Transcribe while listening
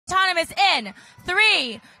autonomous in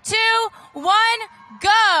 3, 2, 1,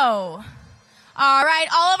 go. All right,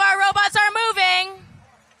 all of our robots are moving.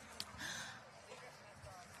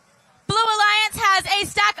 Blue Alliance has a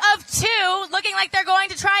stack of 2, looking like they're going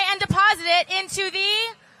to try and deposit it into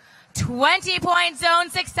the 20-point zone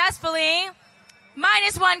successfully.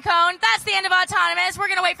 -1 cone. That's the end of autonomous. We're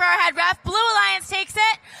going to wait for our head ref. Blue Alliance takes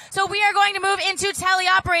it. So we are going to move into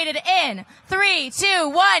teleoperated in 3, 2,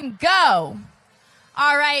 1, go.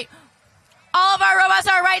 All right. All of our robots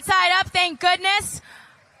are right side up. Thank goodness.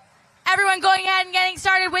 Everyone going ahead and getting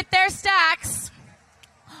started with their stacks.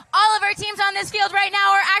 All of our teams on this field right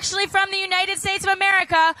now are actually from the United States of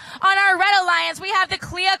America. On our Red Alliance, we have the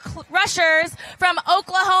Cleora Rushers from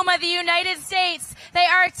Oklahoma, the United States. They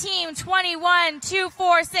are Team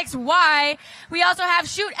 21246Y. We also have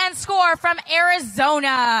Shoot and Score from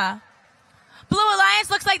Arizona. Blue Alliance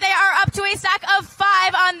looks like they are up to a stack of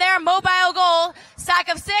 5 on their mobile goal. Stack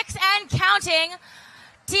of 6 and counting.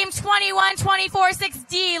 Team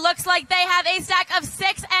 21246D looks like they have a stack of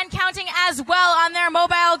 6 and counting as well on their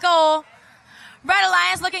mobile goal. Red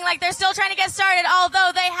Alliance looking like they're still trying to get started,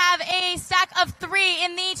 although they have a stack of 3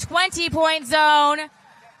 in the 20-point zone.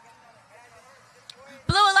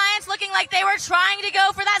 Blue Alliance looking like they were trying to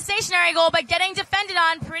go for that stationary goal, but getting defended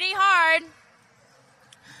on pretty hard.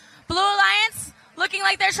 Blue Alliance looking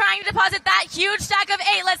like they're trying to deposit that huge stack of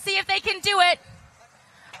 8. Let's see if they can do it.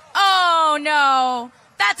 Oh, no.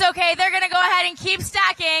 That's okay. They're going to go ahead and keep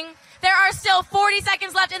stacking. There are still 40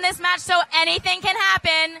 seconds left in this match, so anything can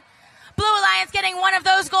happen. Blue Alliance getting one of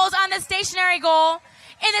those goals on the stationary goal.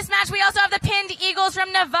 In this match, we also have the Pinned Eagles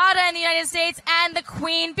from Nevada in the United States and the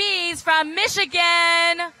Queen Bees from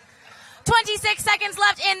Michigan. 26 seconds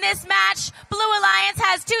left in this match. Blue Alliance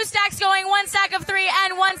has 2 stacks going, 1 stack of 3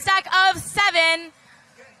 and 1 stack of 7.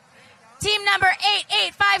 Team number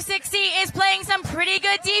 8856C is playing some pretty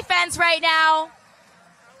good defense right now.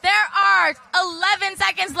 There are 11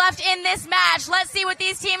 seconds left in this match. Let's see what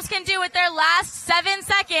these teams can do with their last 7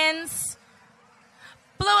 seconds.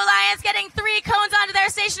 Blue Alliance getting 3 cones onto their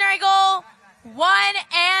stationary goal. 1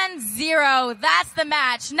 and 0. That's the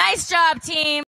match. Nice job, team.